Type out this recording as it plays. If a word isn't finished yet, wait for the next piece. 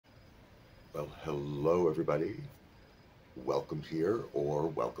Well, hello everybody. Welcome here or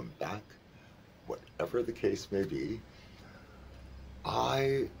welcome back, whatever the case may be.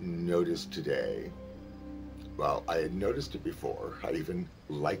 I noticed today, well, I had noticed it before. I even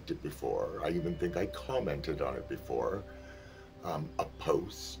liked it before. I even think I commented on it before. A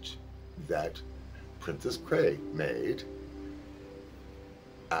post that Princess Cray made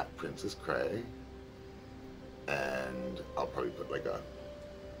at Princess Cray, and I'll probably put like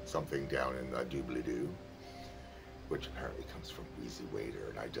something down in the dooblydoo, which apparently comes from Wheezy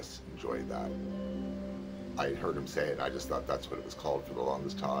Waiter, and I just enjoy that. I had heard him say it, and I just thought that's what it was called for the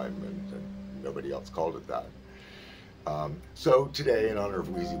longest time, and nobody else called it that. So today, in honor of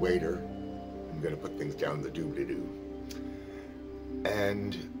Wheezy Waiter, I'm going to put things down in the dooblydoo.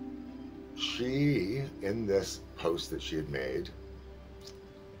 And she, in this post that she had made,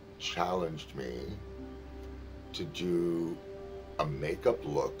 challenged me to do a makeup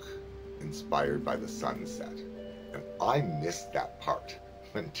look inspired by the sunset. And I missed that part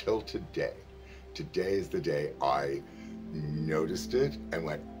until today. Today is the day I noticed it and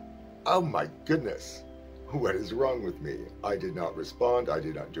went, oh my goodness, what is wrong with me? I did not respond. I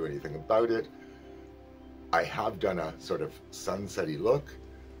did not do anything about it. I have done a sort of sunsetty look,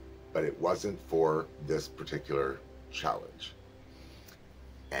 but it wasn't for this particular challenge.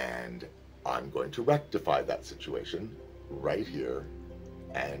 And I'm going to rectify that situation right here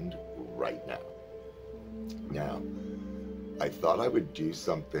and right now. Now, I thought I would do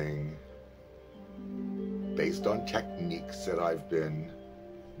something based on techniques that I've been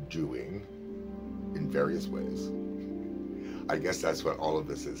doing in various ways. I guess that's what all of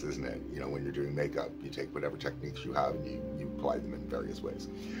this is, isn't it? You know, when you're doing makeup, you take whatever techniques you have and you apply them in various ways.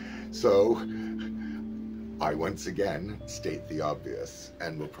 So I once again state the obvious,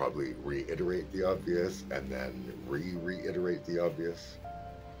 and will probably reiterate the obvious and then reiterate the obvious.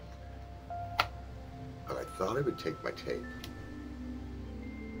 But I thought I would take my tape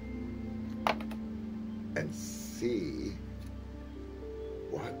and see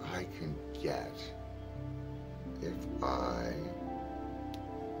what I can get if I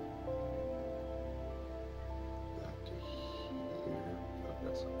got to here. Oh,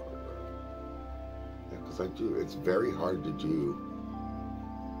 that's not quite right. Yeah, because I do. It's very hard to do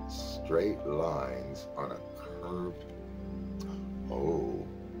straight lines on a curved. Oh,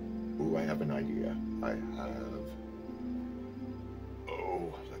 I have an idea. I have.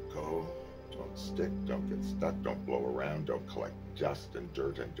 Oh, let go. Don't stick, don't get stuck, don't blow around, don't collect dust and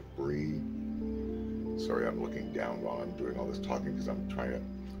dirt and debris. Sorry, I'm looking down while I'm doing all this talking because I'm trying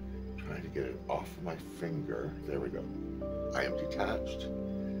to get it off my finger. There we go. I am detached,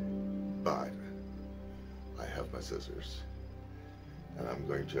 but I have my scissors, and I'm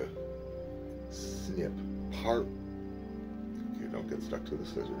going to snip part. Okay, don't get stuck to the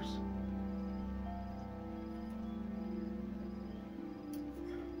scissors.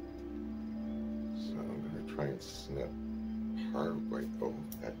 Try and snip part way. Oh,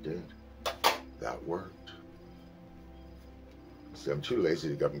 that did. That worked. See, I'm too lazy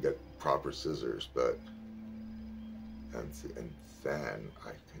to go up and get proper scissors, but and see, and then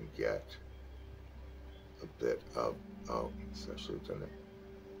I can get a bit of. Oh, it's actually done it.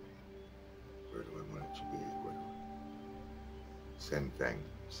 Where do I want it to be? Same thing.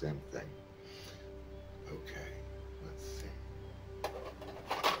 Same thing. Okay. Let's see.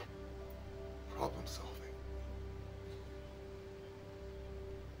 Problem solving.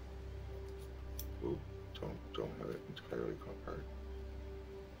 Ooh, don't have it entirely come apart.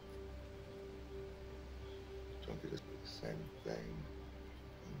 Don't get the same thing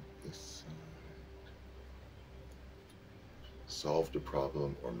on this side. Solved a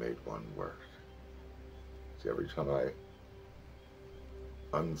problem or made one work. See, every time I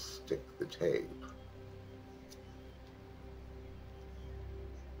unstick the tape,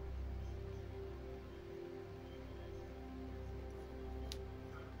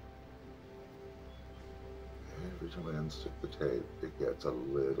 every time I unstick the tape, it gets a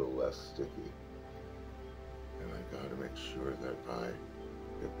little less sticky. And I gotta make sure that I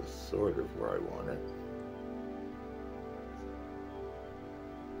get this sort of where I want it.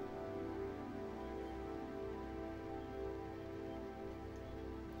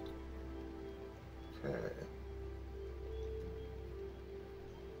 Okay.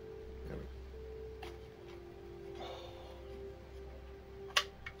 There we go.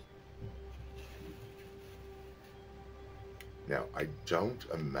 Now, I don't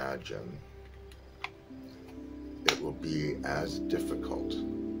imagine it will be as difficult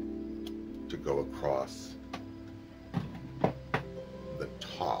to go across the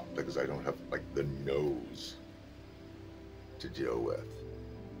top because I don't have like the nose to deal with.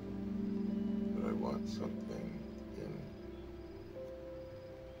 want something in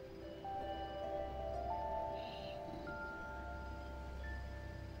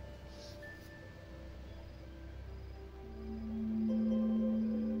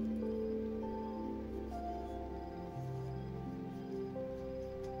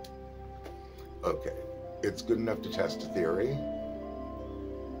okay, it's good enough to test a theory.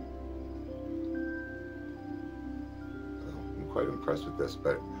 I'm quite impressed with this,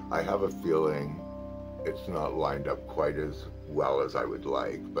 but I have a feeling it's not lined up quite as well as I would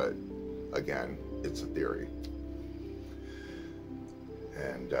like, but again, it's a theory.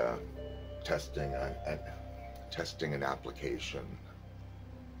 And testing an application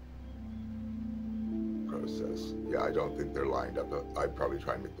process. Yeah, I don't think they're lined up. I'd probably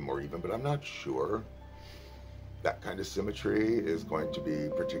try and make them more even, but I'm not sure that kind of symmetry is going to be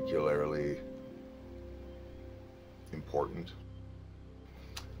particularly important.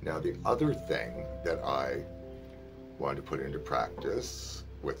 Now, the other thing that I wanted to put into practice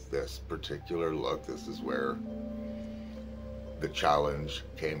with this particular look, this is where the challenge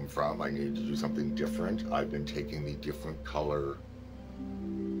came from. I needed to do something different. I've been taking the different color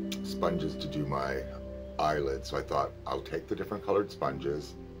sponges to do my eyelids, so I thought I'll take the different colored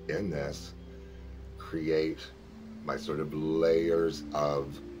sponges in this, create my sort of layers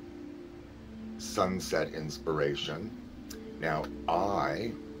of sunset inspiration. Now,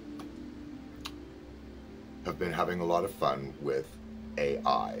 I have been having a lot of fun with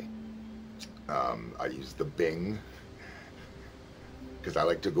AI. I use the Bing because I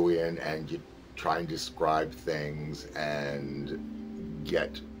like to go in and try and describe things and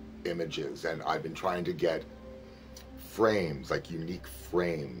get images, and I've been trying to get frames, like unique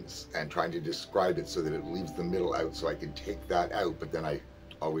frames, and trying to describe it so that it leaves the middle out so I can take that out, but then I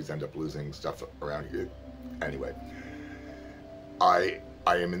always end up losing stuff around here. Anyway, I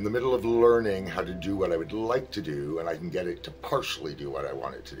am in the middle of learning how to do what I would like to do, and I can get it to partially do what I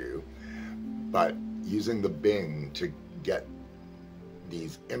want it to do, but using the Bing to get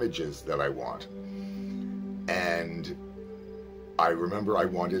these images that I want. And I remember I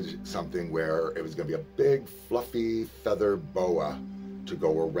wanted something where it was going to be a big fluffy feather boa to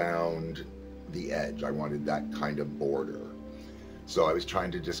go around the edge. I wanted that kind of border. So I was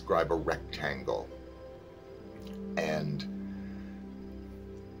trying to describe a rectangle, and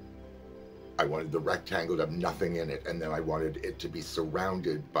I wanted the rectangle to have nothing in it, and then I wanted it to be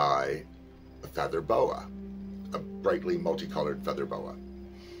surrounded by a feather boa, a brightly multicolored feather boa.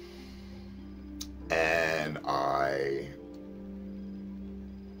 And I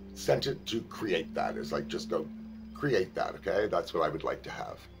sent it to create that. It's like, just go create that, okay? That's what I would like to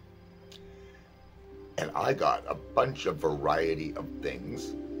have. And I got a bunch of variety of things.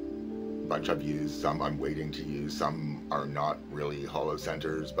 A bunch I've used, some I'm waiting to use, some are not really hollow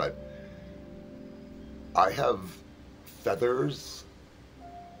centers, but I have feathers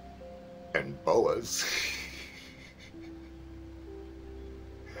and boas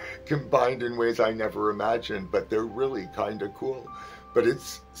combined in ways I never imagined, but they're really kind of cool. But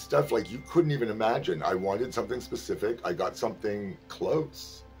it's stuff like you couldn't even imagine. I wanted something specific. I got something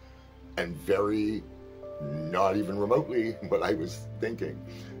close and very not even remotely what I was thinking.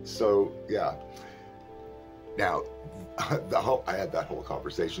 So yeah. Now, I had that whole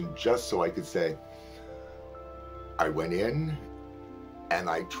conversation just so I could say, I went in and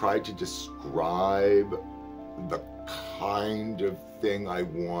I tried to describe the kind of thing I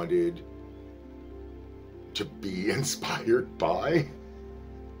wanted to be inspired by,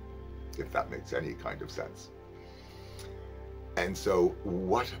 if that makes any kind of sense. And so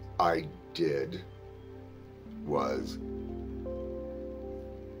what I did was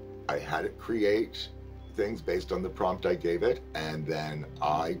I had it create things based on the prompt I gave it, and then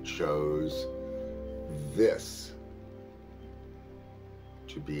I chose this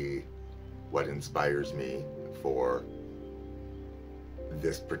to be what inspires me for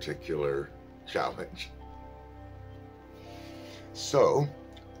this particular challenge. So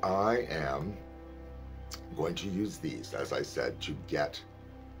I am going to use these, as I said, to get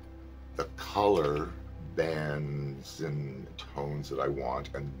the color bands and tones that I want,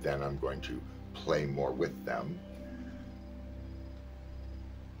 and then I'm going to play more with them.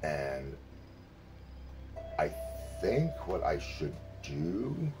 And I think what I should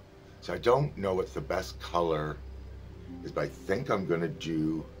do, so I don't know what's the best color is, but I think I'm going to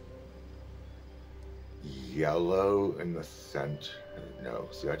do yellow in the center. No,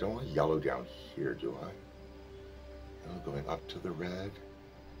 see, I don't want yellow down here, do I? Yellow going up to the red?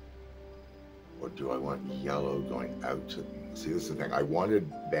 Or do I want yellow going out to... See, this is the thing. I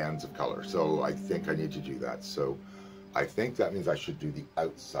wanted bands of color, so I think I need to do that. So I think that means I should do the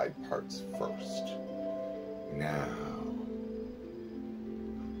outside parts first. Now,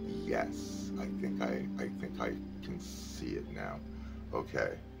 yes, I think I can see it now.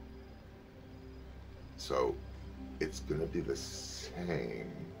 Okay. So it's gonna be the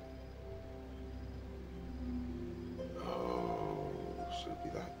same. Oh, should it be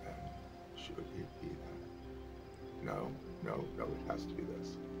that then? Should it be that? No, it has to be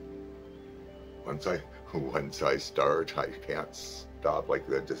this. Once I start, I can't stop, like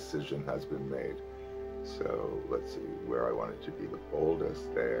the decision has been made. So let's see where I want it to be the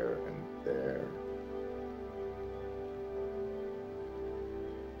boldest, there and there.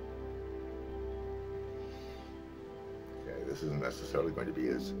 Okay, this isn't necessarily going to be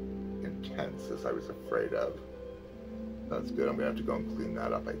as intense as I was afraid of. That's good. I'm gonna have to go and clean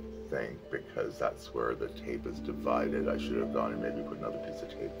that up, I think, because that's where the tape is divided. I should have gone and maybe put another piece of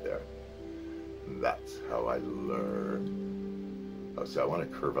tape there. That's how I learn. Oh, so I want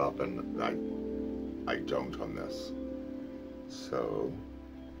to curve up, and I don't on this. So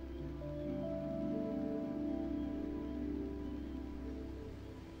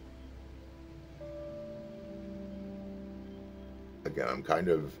again, I'm kind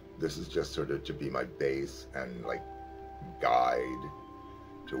of, this is just sort of to be my base and like guide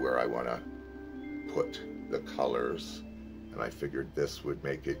to where I want to put the colors. And I figured this would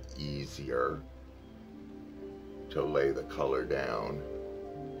make it easier to lay the color down.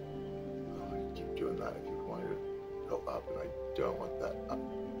 Oh, I keep doing that. I keep wanting to go up, and I don't want that up.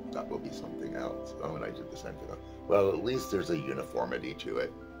 That will be something else. Oh, and I did the same thing. Well, at least there's a uniformity to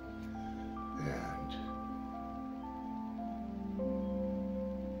it. And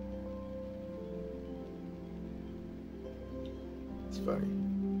it's funny.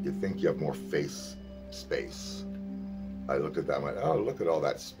 You think you have more face space. I look at that and went, oh, look at all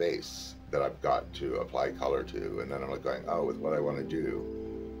that space that I've got to apply color to. And then I'm like going, oh, with what I want to do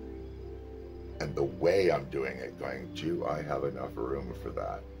and the way I'm doing it, going, do I have enough room for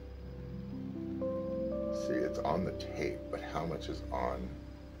that? See, it's on the tape, but how much is on?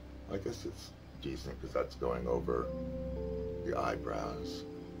 I guess it's decent because that's going over the eyebrows.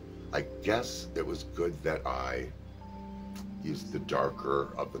 I guess it was good that I used the darker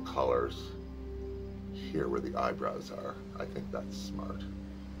of the colors here where the eyebrows are. I think that's smart.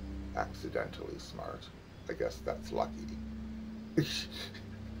 Accidentally smart. I guess that's lucky.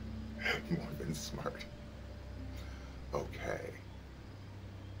 More than smart. Okay.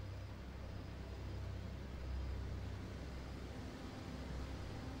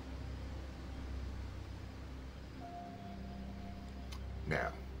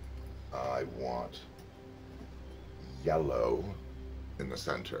 Now, I want yellow in the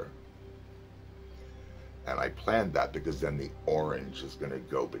center. And I planned that because then the orange is going to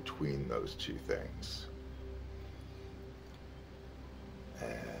go between those two things.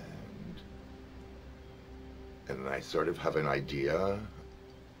 And I sort of have an idea.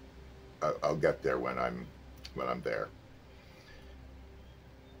 I'll get there when I'm there.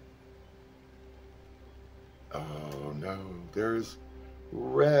 Oh no, there's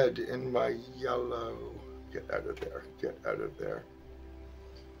red in my yellow. Get out of there, get out of there.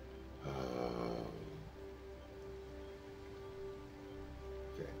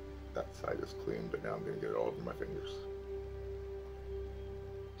 Okay, that side is clean, but now I'm gonna get it all over my fingers.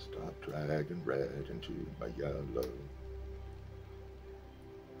 Stop dragging red into my yellow.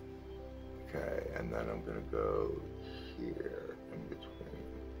 Okay, and then I'm gonna go here in between.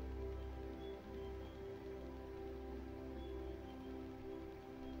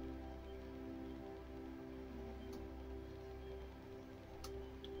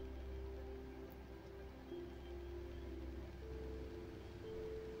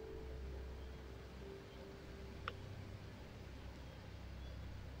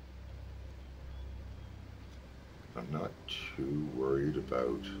 I'm not too worried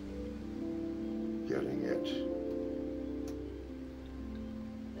about getting it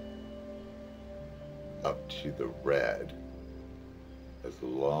up to the red, as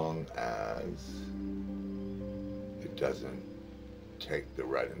long as it doesn't take the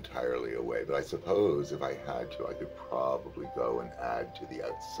red entirely away. But I suppose if I had to, I could probably go and add to the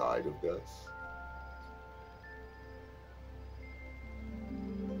outside of this.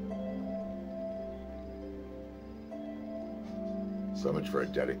 So much for a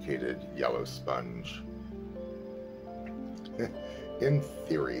dedicated yellow sponge. In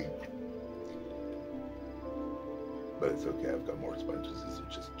theory. But it's okay, I've got more sponges. These are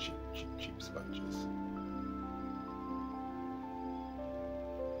just cheap sponges.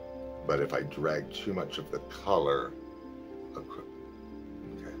 But if I drag too much of the color, okay,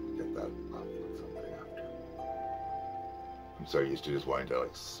 get that off with something after. I'm so used to just wanting to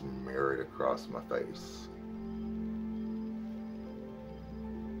like smear it across my face.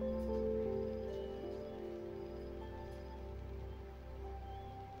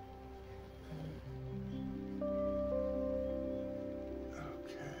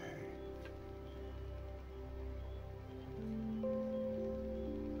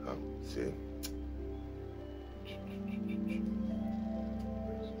 Oh, see?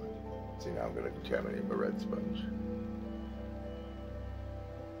 See, now I'm going to contaminate my red sponge.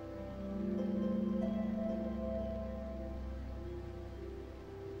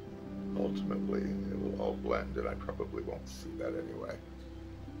 Ultimately, it will all blend, and I probably won't see that anyway.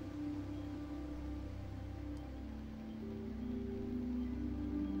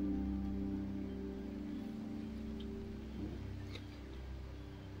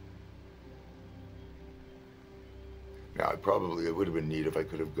 Now, it would have been neat if I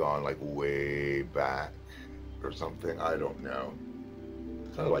could have gone like way back or something. I don't know.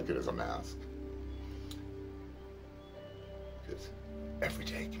 Kind of like it as a mask. Because every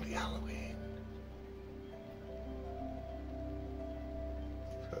day can be Halloween.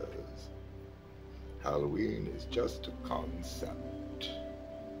 Because Halloween is just a concept.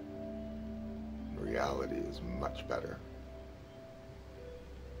 Reality is much better.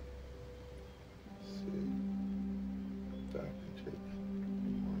 Back and take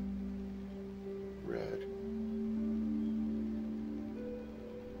more red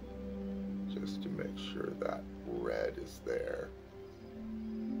just to make sure that red is there.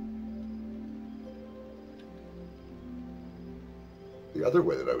 The other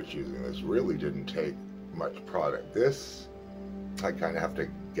way that I was using this really didn't take much product. This, I kind of have to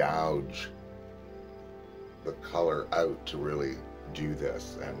gouge the color out to really do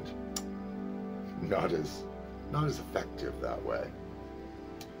this, and not as effective that way.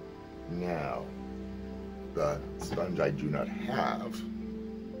 Now, the sponge I do not have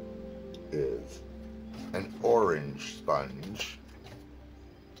is an orange sponge.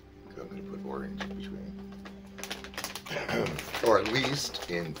 I'm going to put orange in between. Or at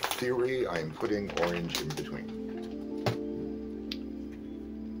least, in theory, I'm putting orange in between.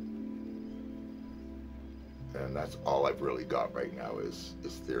 And that's all I've really got right now is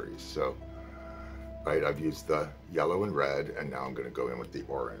theory. So, right, I've used the yellow and red, and now I'm going to go in with the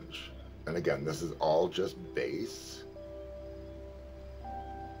orange. And again, this is all just base.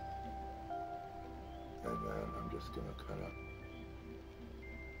 And then I'm just going to kind of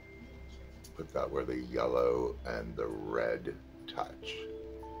put that where the yellow and the red touch.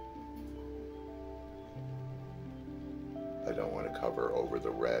 I don't want to cover over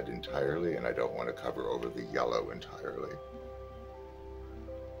the red entirely, and I don't want to cover over the yellow entirely.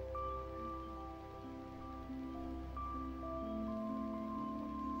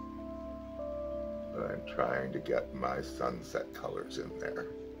 But I'm trying to get my sunset colors in there.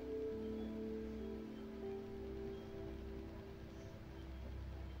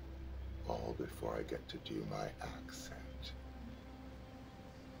 All before I get to do my accent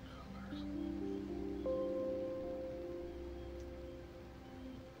colors.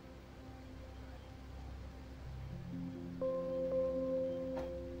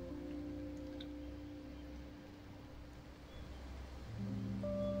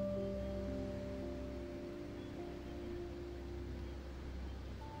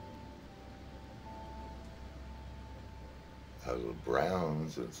 A little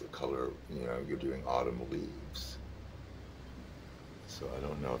browns is the color, you know, you're doing autumn leaves. So I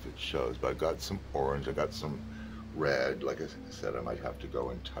don't know if it shows, but I got some orange, I got some red. Like I said, I might have to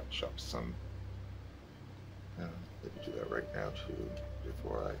go and touch up some. Maybe do that right now too,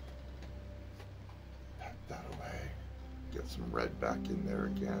 before I pack that away. Get some red back in there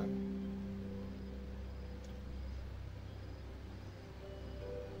again.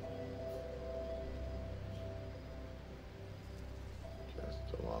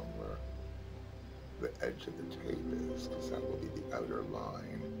 Along where the edge of the tape is, because that will be the outer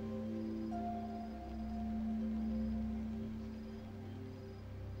line.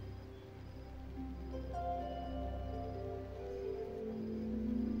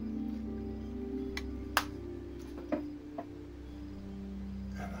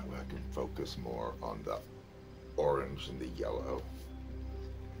 And that way I can focus more on the orange and the yellow.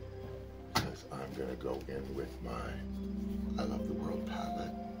 Because I'm going to go in with my I Love the World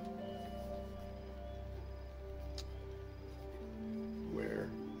palette, where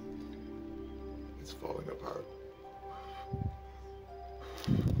it's falling apart.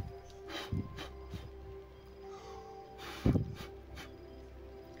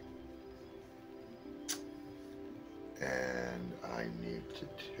 And I need to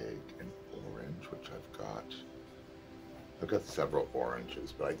take an orange, which I've got. I've got several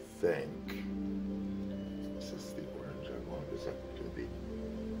oranges, but I think this is the orange I want. Is that going to be?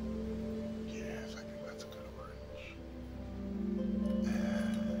 Yes, I think that's a good orange.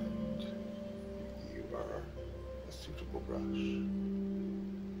 And you are a suitable brush.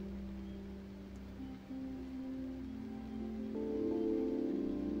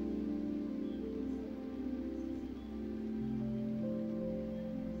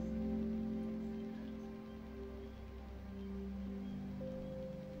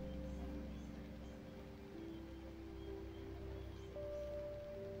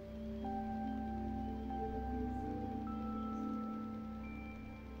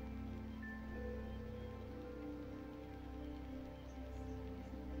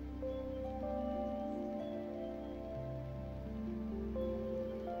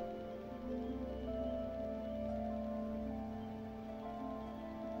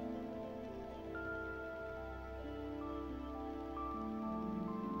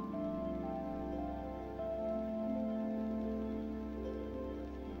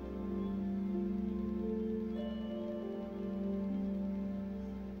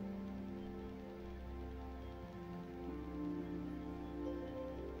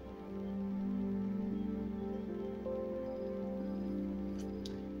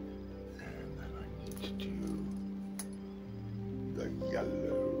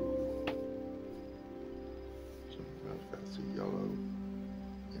 yellow. Something else that's a yellow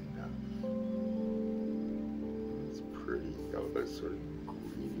enough. It's pretty yellow, but it's sort of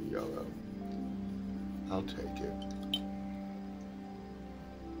greeny yellow. I'll take it.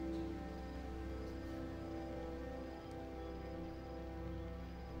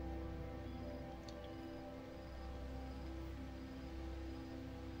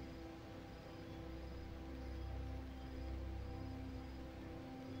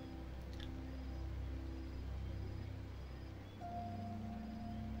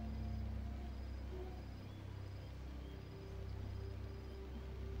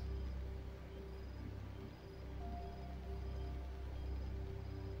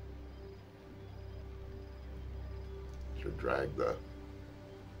 Should drag the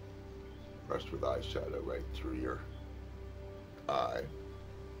brush with eyeshadow right through your eye.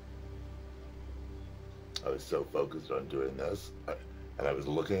 I was so focused on doing this, and I was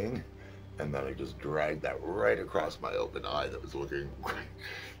looking, and then I just dragged that right across my open eye that was looking.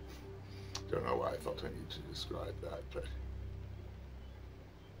 Don't know why I felt I need to describe that, but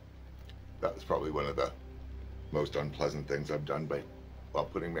that was probably one of the most unpleasant things I've done while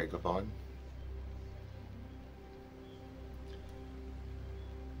putting makeup on.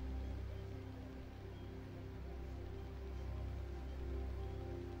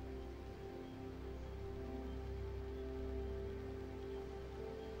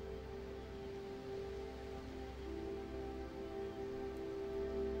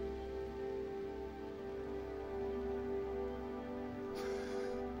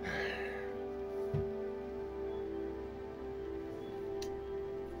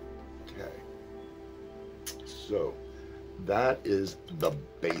 So that is the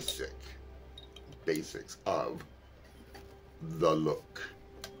basics of the look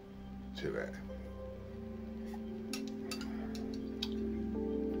today.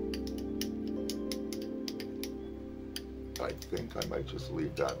 I think I might just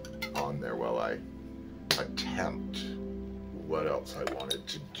leave that on there while I attempt what else I wanted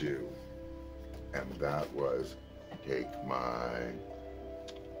to do. And that was take my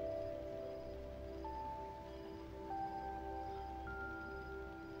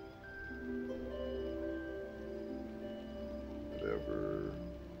whatever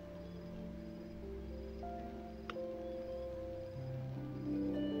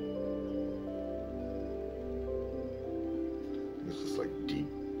this is like deep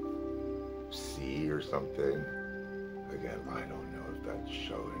sea or something. Again, I don't know if that's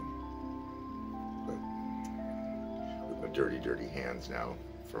showing, but with my dirty hands now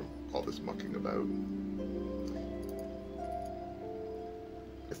from all this mucking about.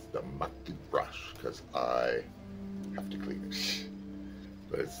 It's the mucky brush because I have to clean it,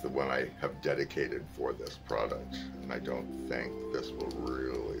 but it's the one I have dedicated for this product, and I don't think this will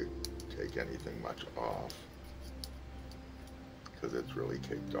really take anything much off because it's really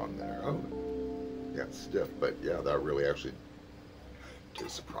caked on there. Oh, yeah, it's stiff, but yeah, that really actually did a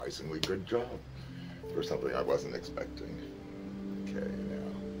surprisingly good job for something I wasn't expecting. Okay, now.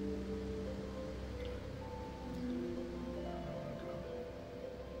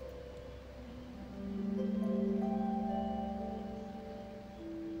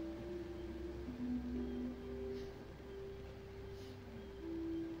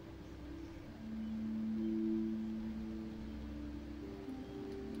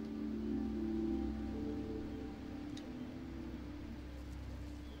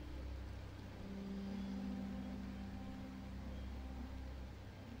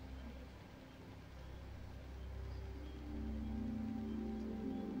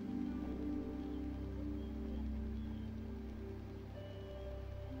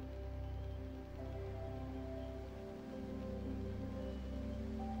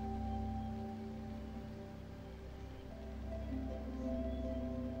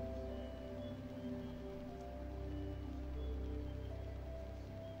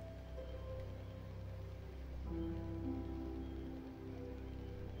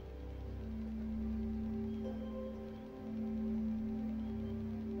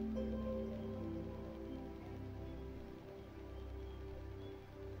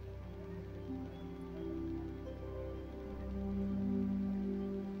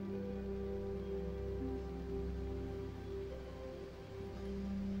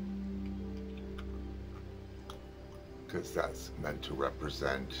 Because that's meant to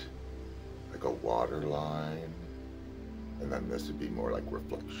represent like a water line, and then this would be more like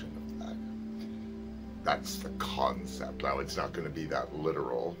reflection of that. That's the concept. Now it's not going to be that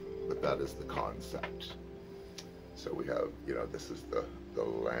literal, but that is the concept. So we have, you know, this is the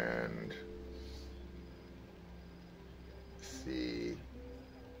land, sea,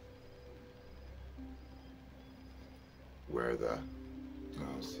 where the,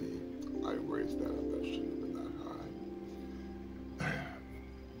 oh, see, I raised that up, that shouldn't have been that high.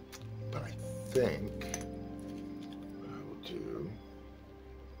 But I think what I will do,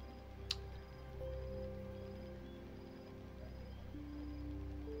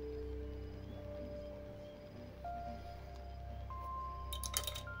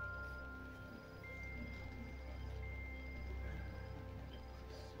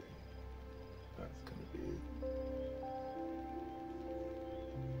 that's going to be,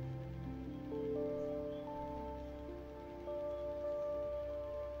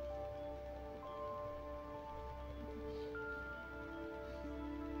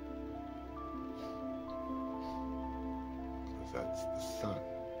 that's the sun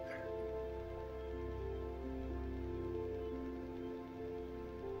there.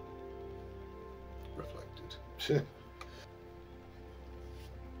 Reflected. Just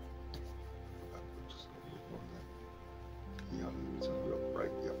a little bit more of that. Yeah, it's a real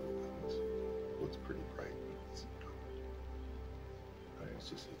bright yellow. It looks pretty bright. It's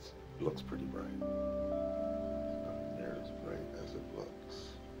just, it looks pretty bright. It's not near as bright as it looks.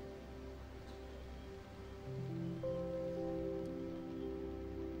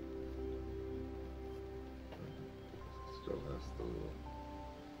 Still has the little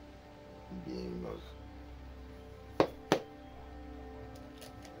beam of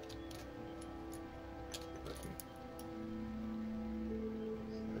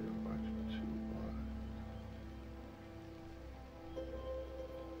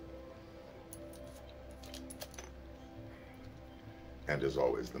and as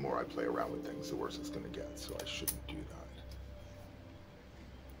always, the more I play around with things, the worse it's going to get, so I shouldn't do that.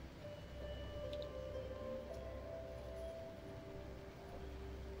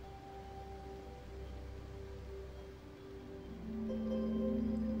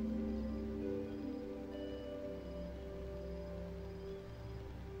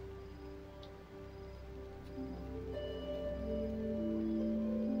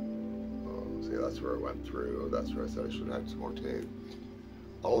 That's where I went through. That's where I said I should have some more tape.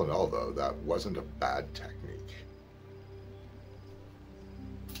 All in all, though, that wasn't a bad technique.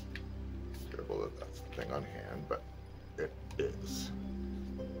 Terrible that that's the thing on hand, but it is.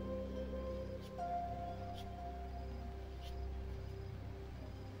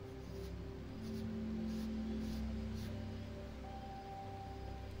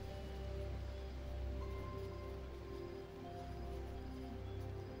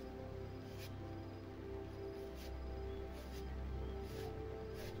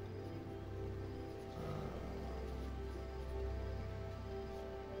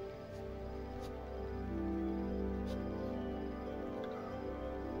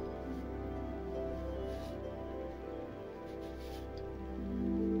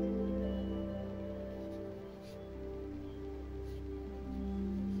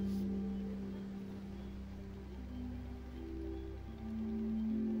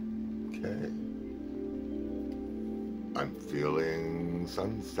 Okay. I'm feeling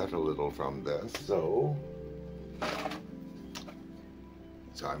sunset a little from this, so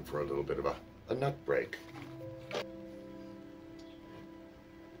time for a little bit of a nut break. And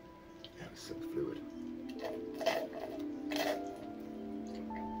a sip of fluid.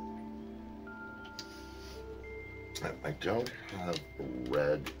 I don't have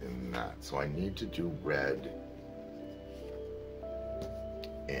red in that, so I need to do red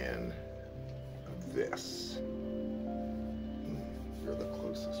in this. You're the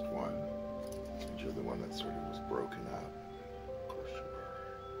closest one. And you're the one that sort of was broken up. Of course you were.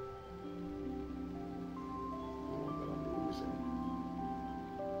 The one that I'm losing.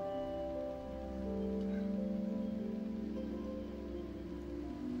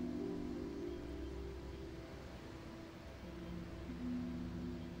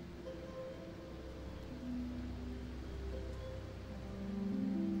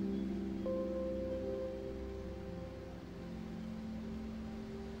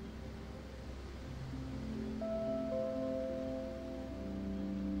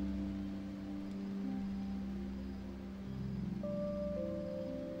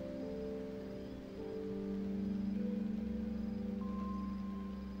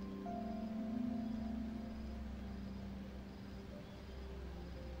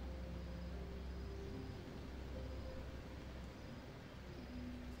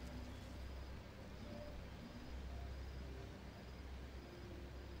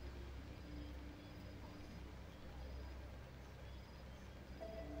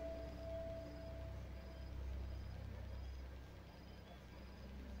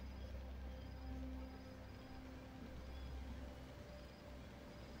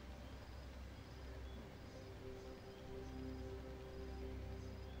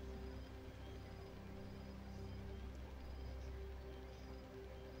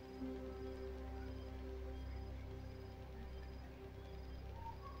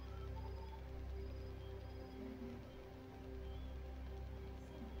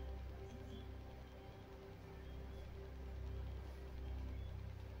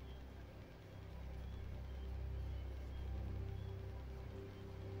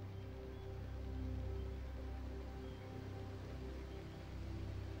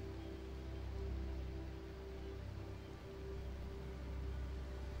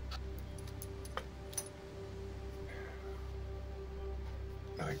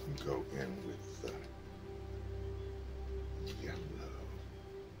 can go in with the yellow.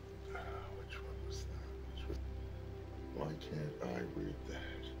 Which one was that? Why can't I read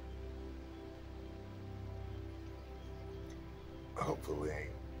that? Hopefully,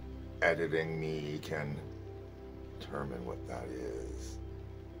 editing me can determine what that is.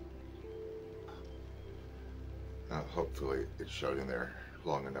 Hopefully, it showed in there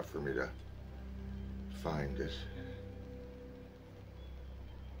long enough for me to find it.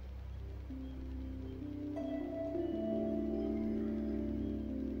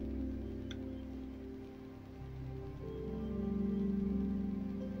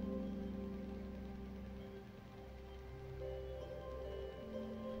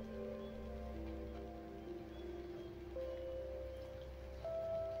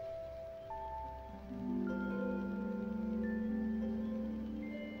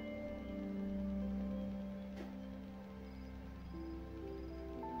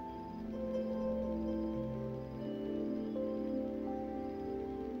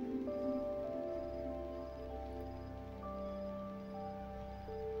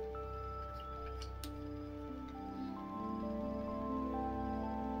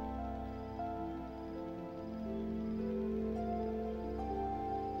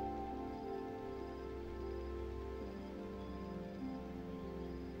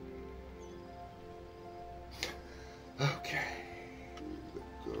 Okay,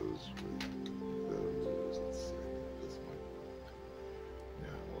 that goes with those. Let's see, this might work.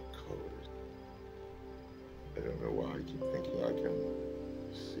 Now, what colors? I don't know why I keep thinking I can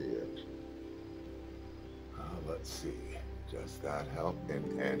see it. Let's see, does that help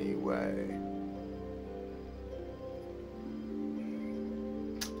in any way?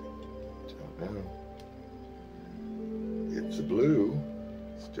 Don't know. It's a blue.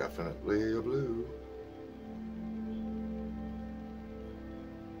 It's definitely a blue.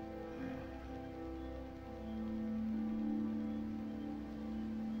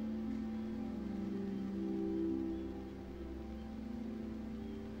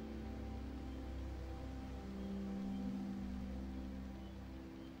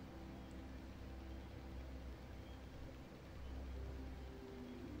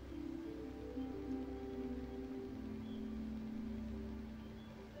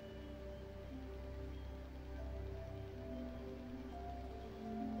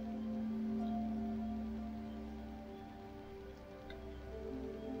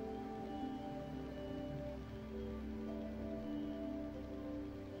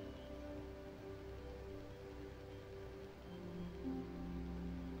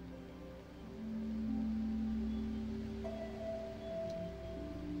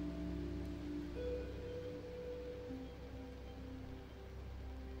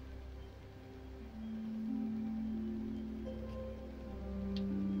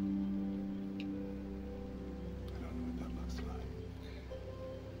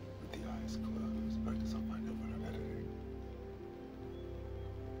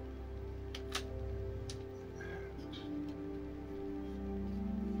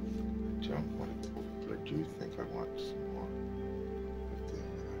 Don't want it, but I do think I want some more of the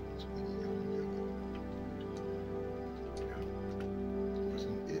yeah.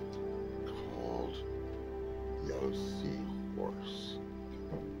 Wasn't it called Yellow Seahorse?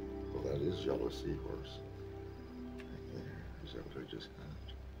 Oh, well, that is Yellow Seahorse. Right there. Is that what I just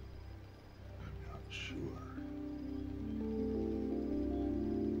got? I'm not sure.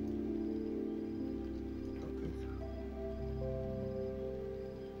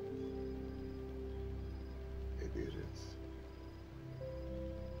 Maybe it is.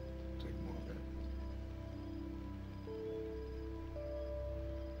 Take more of it.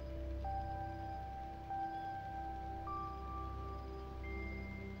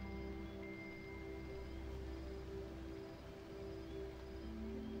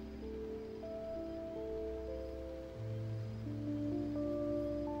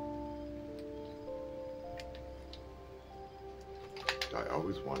 I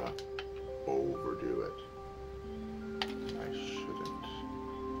always want to overdo it. I shouldn't.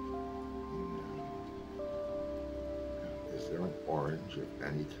 No. Is there an orange of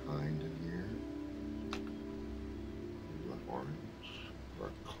any kind in here? Maybe an orange or a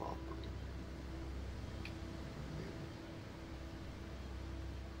copper?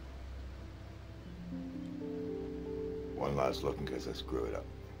 One last look in case I screw it up.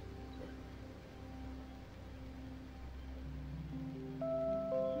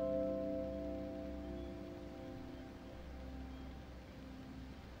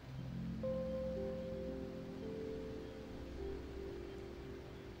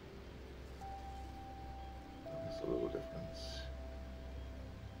 A little difference.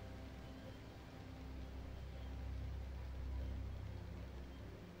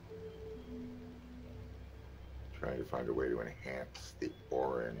 Trying to find a way to enhance the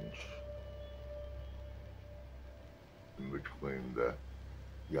orange in between the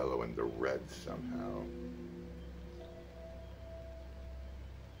yellow and the red somehow.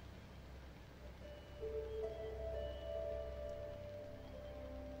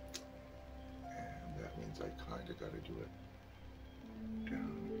 And that means I kind of got to do it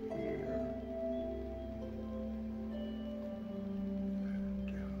down here. And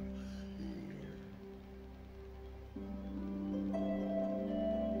down here.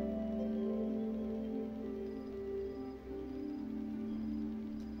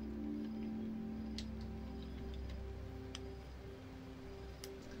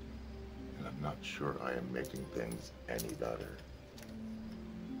 And I'm not sure I am making things any better.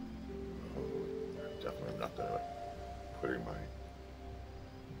 Definitely not going to put in my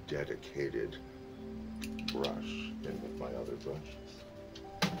dedicated brush in with my other brushes.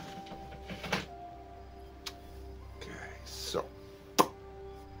 Okay, so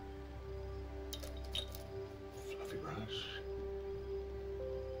fluffy brush.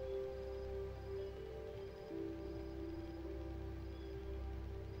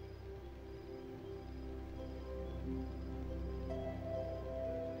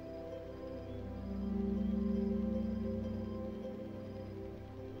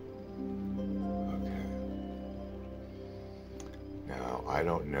 I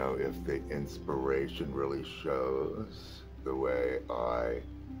don't know if the inspiration really shows the way I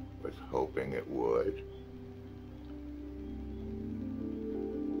was hoping it would.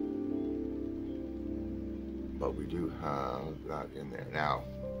 But we do have that in there. Now,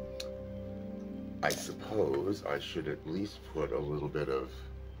 I suppose I should at least put a little bit of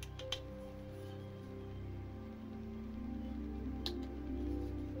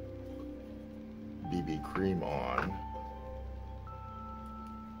BB cream on.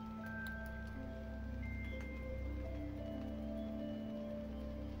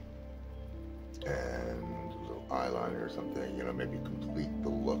 And a little eyeliner or something, you know, maybe complete the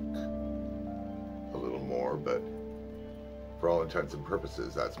look a little more, but for all intents and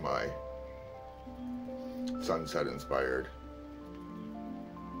purposes, that's my sunset inspired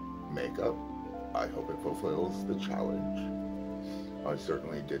makeup. I hope it fulfills the challenge. I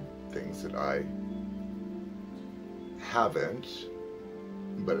certainly did things that I haven't,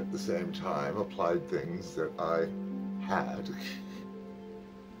 but at the same time applied things that I had.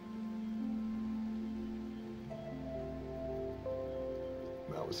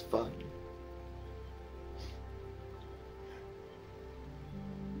 That was fun.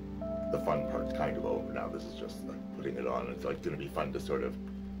 The fun part's kind of over now. This is just like putting it on. It's like going to be fun to sort of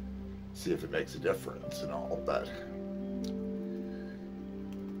see if it makes a difference and all, but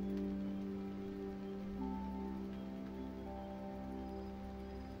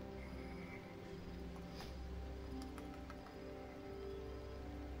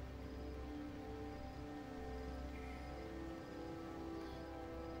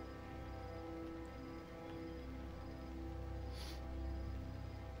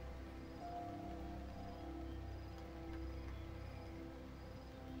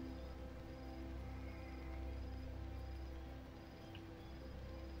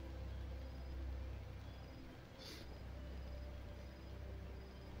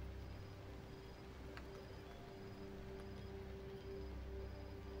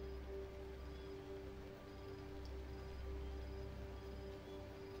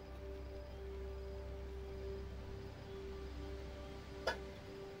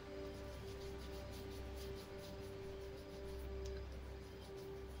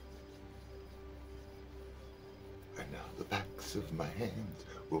and now the backs of my hands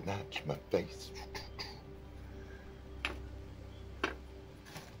will match my face.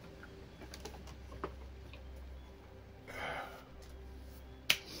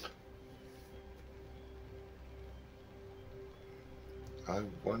 I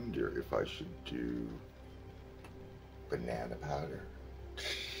wonder if I should do banana powder.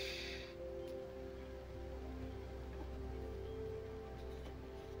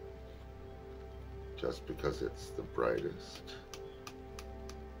 Just because it's the brightest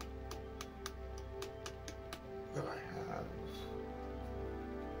that I have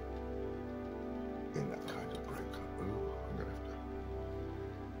in that kind of bright color. Ooh, I'm gonna have to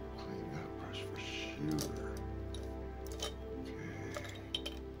clean that brush for sure.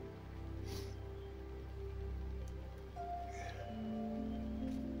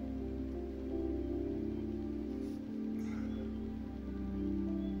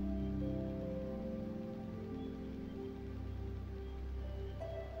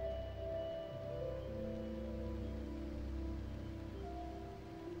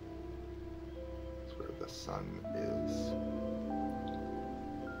 The sun is.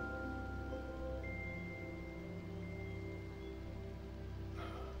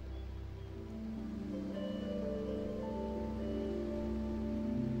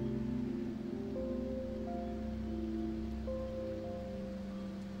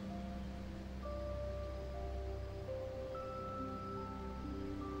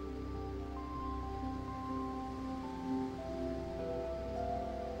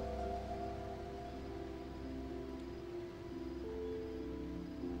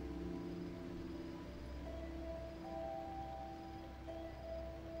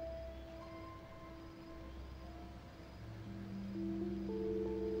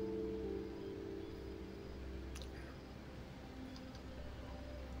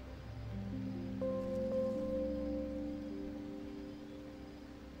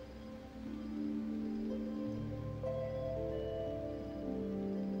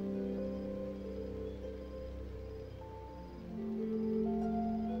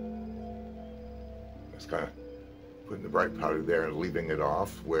 Just kind of putting the bright powder there and leaving it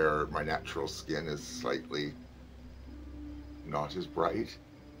off where my natural skin is slightly not as bright.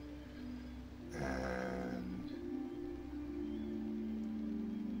 And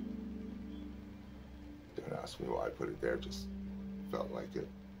don't ask me why I put it there, just felt like it.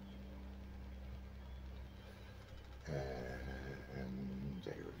 And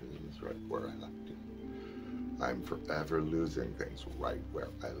there it is, right where I left it. I'm forever losing things right where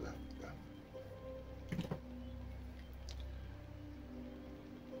I left them.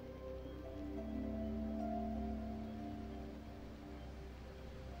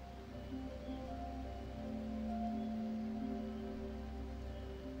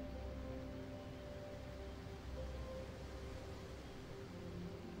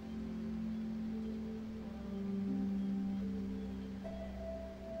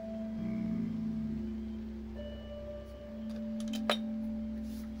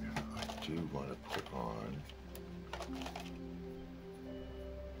 I do want to put on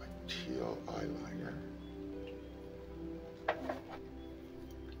my teal eyeliner,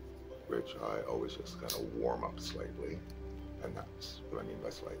 which I always just kind of warm up slightly, and that's what I mean by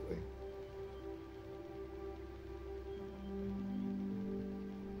slightly.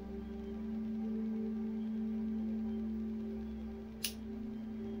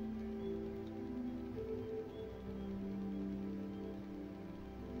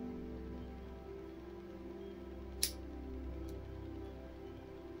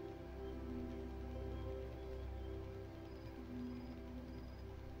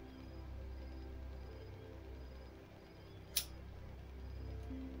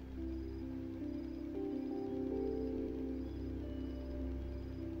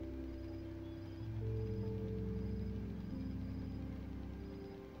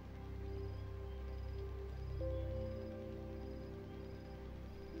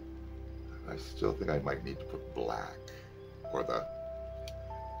 I still think I might need to put black, or the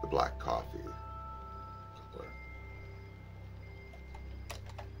black coffee color,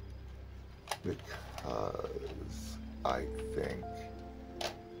 because I think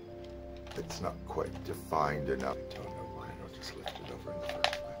it's not quite defined enough. I don't know why I don't just lift it over in the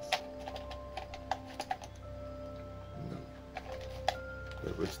first place. No,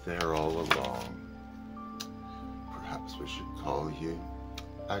 it was there all along. Perhaps we should call you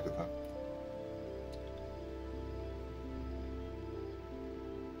Agatha.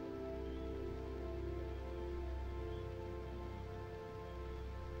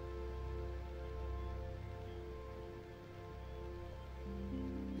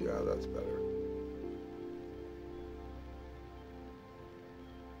 Yeah, that's better.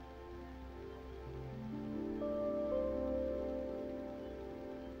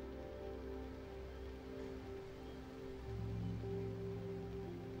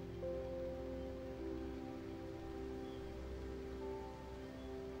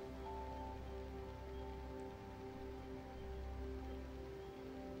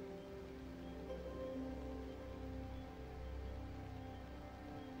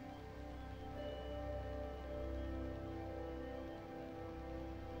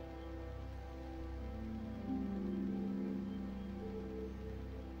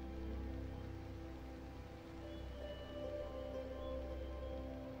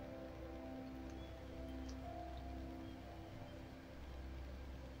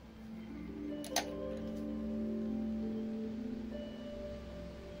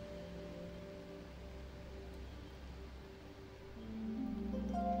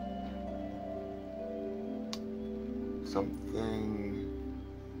 Something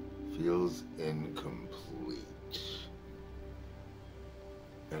feels incomplete.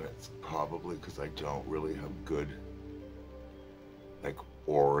 And it's probably because I don't really have good, like,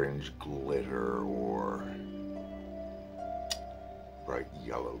 orange glitter or bright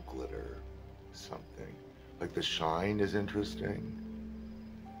yellow glitter, something. Like the shine is interesting.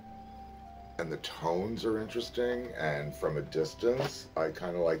 And the tones are interesting, and from a distance, I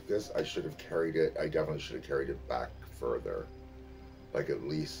kind of like this. I should have carried it, I definitely should have carried it back further. Like at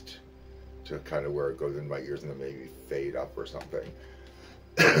least to kind of where it goes in my ears and then maybe fade up or something.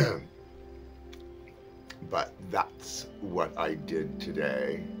 But that's what I did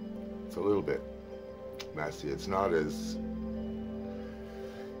today. It's a little bit messy. It's not as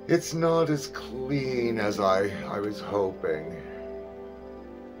clean as I was hoping.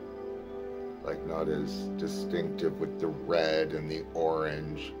 Like not as distinctive with the red and the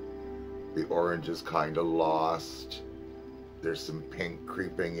orange. The orange is kind of lost. There's some pink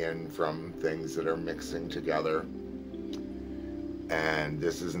creeping in from things that are mixing together. And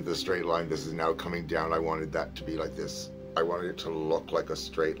this isn't the straight line. This is now coming down. I wanted that to be like this. I wanted it to look like a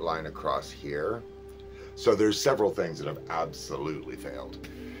straight line across here. So there's several things that have absolutely failed.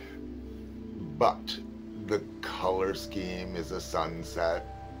 But the color scheme is a sunset.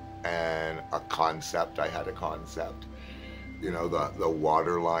 And a concept, I had a concept, you know, the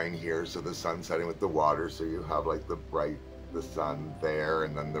water line here, so the sun setting with the water, so you have like the sun there,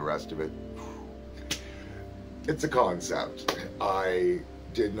 and then the rest of it, it's a concept. I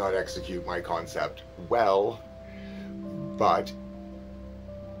did not execute my concept well, but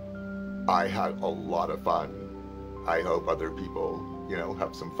I had a lot of fun. I hope other people, you know,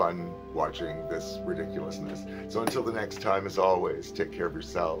 have some fun watching this ridiculousness. So until the next time, as always, take care of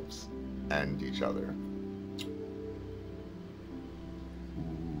yourselves and each other.